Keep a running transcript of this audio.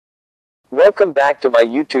Welcome back to my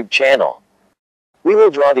YouTube channel. We will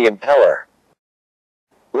draw the impeller.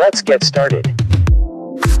 Let's get started.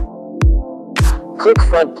 Click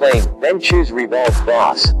front plane, then choose Revolved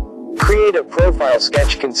boss. Create a profile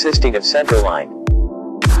sketch consisting of centerline,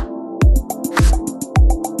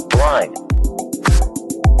 line,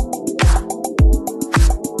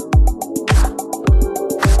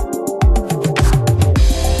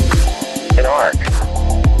 an arc.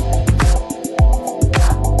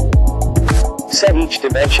 Set each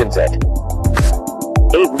dimensions at 8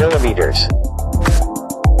 millimeters,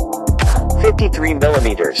 53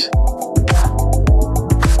 millimeters,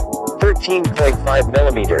 13.5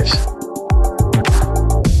 millimeters,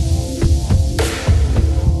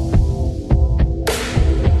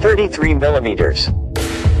 33 millimeters,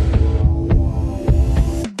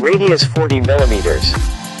 radius 40 millimeters,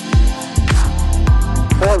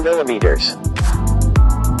 4 millimeters.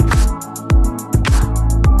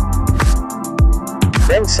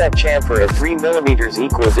 Then set chamfer at 3 millimeters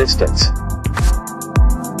equal distance.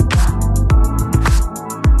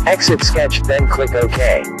 Exit sketch, then click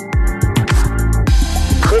OK.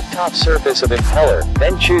 Click top surface of impeller,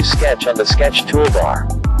 then choose sketch on the sketch toolbar.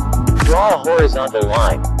 Draw a horizontal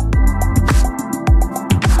line.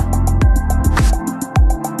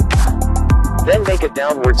 Then make a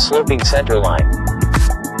downward sloping center line.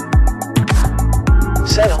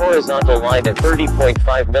 Set horizontal line at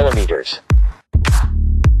 30.5 millimeters.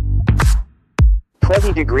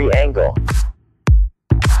 20-degree angle.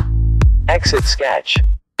 Exit sketch.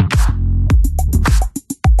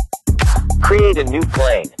 Create a new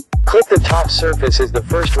plane. Click the top surface as the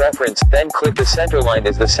first reference, then click the center line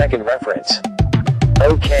as the second reference.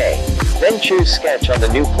 OK. Then choose sketch on the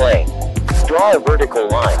new plane. Draw a vertical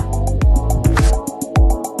line.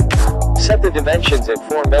 Set the dimensions at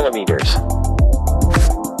 4 millimeters.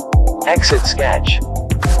 Exit sketch.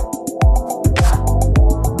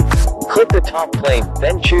 Click the top plane,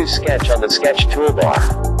 then choose sketch on the sketch toolbar.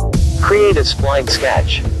 Create a spline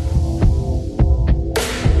sketch.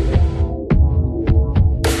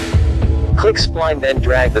 Click spline, then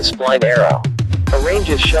drag the spline arrow. Arrange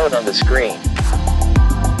as shown on the screen.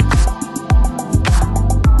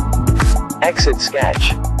 Exit sketch.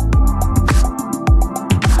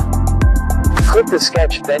 Click the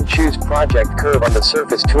sketch, then choose project curve on the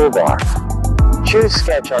surface toolbar. Choose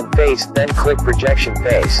sketch on face, then click projection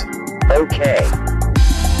face. OK.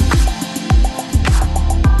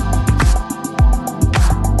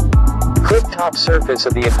 Click top surface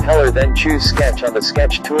of the impeller, then choose sketch on the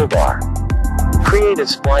sketch toolbar. Create a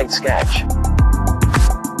spline sketch.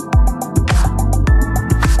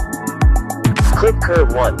 Click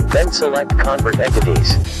curve 1, then select convert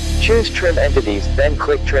entities. Choose trim entities, then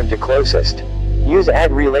click trim to closest. Use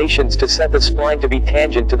add relations to set the spline to be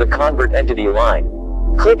tangent to the convert entity line.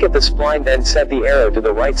 Click at the spline, then set the arrow to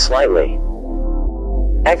the right slightly.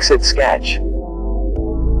 Exit sketch.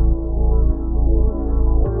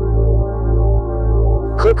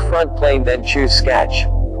 Click front plane, then choose sketch.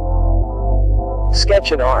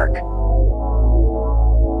 Sketch an arc.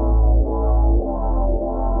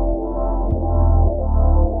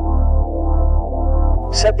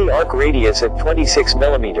 Set the arc radius at 26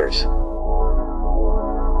 millimeters.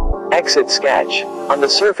 Exit sketch. On the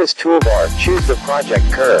surface toolbar, choose the project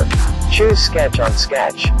curve. Choose sketch on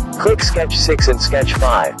sketch. Click sketch 6 and sketch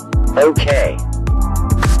 5. OK.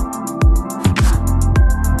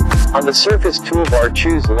 On the surface toolbar,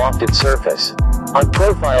 choose lofted surface. On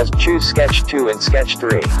profiles, choose sketch 2 and sketch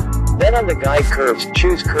 3. Then on the guide curves,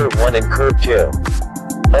 choose curve 1 and curve 2.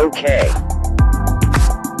 OK.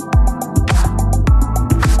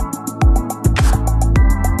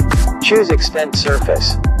 Choose extend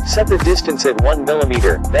surface. Set the distance at 1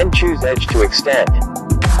 millimeter, then choose edge to extend.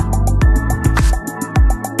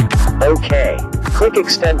 OK. Click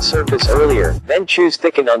extend surface earlier, then choose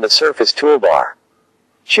thicken on the surface toolbar.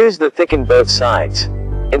 Choose the thicken both sides.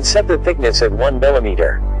 And set the thickness at 1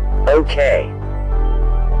 millimeter. OK.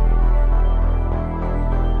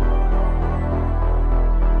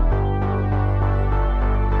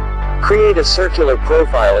 Create a circular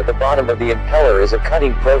profile at the bottom of the impeller as a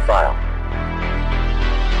cutting profile.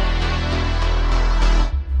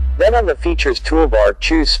 Then on the features toolbar,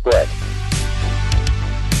 choose split.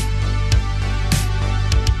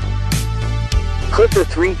 Click the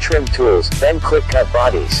 3 trim tools, then click cut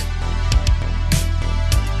bodies.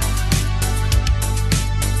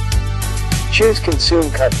 Choose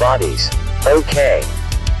consume cut bodies. OK.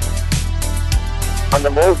 On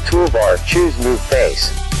the mold toolbar, choose move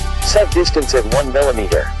face. Set distance at 1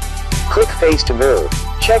 millimeter. Click face to move.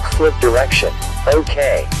 Check flip direction.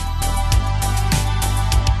 OK.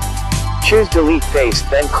 Choose delete face,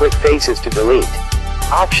 then click faces to delete.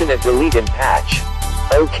 Option at delete and patch.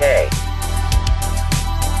 OK.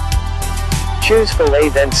 Choose fillet,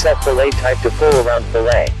 then set fillet type to full round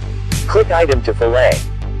fillet. Click item to fillet.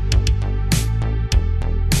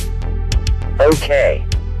 OK.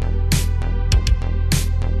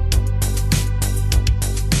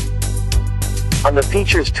 On the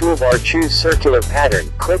features toolbar, choose circular pattern,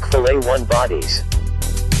 click fillet 1 bodies.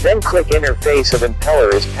 Then click interface of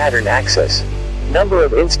impeller as pattern axis. Number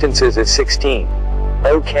of instances is 16.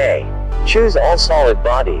 OK. Choose all solid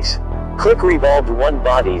bodies. Click revolved 1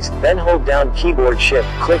 bodies, then hold down keyboard shift,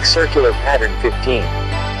 click circular pattern 15.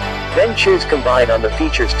 Then choose combine on the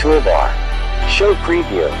features toolbar. Show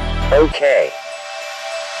preview. OK.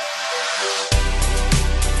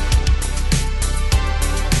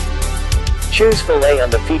 Choose fillet on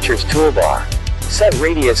the features toolbar. Set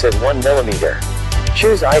radius at 1 mm.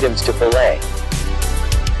 Choose items to fillet.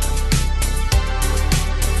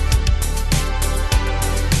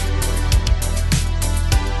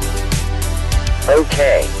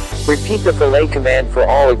 OK. Repeat the fillet command for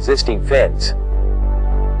all existing fins.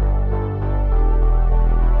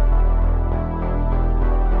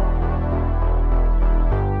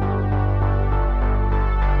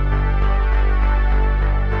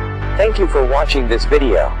 Thank you for watching this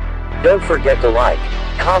video. Don't forget to like,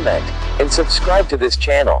 comment, and subscribe to this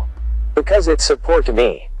channel, because it's support to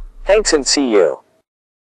me. Thanks and see you.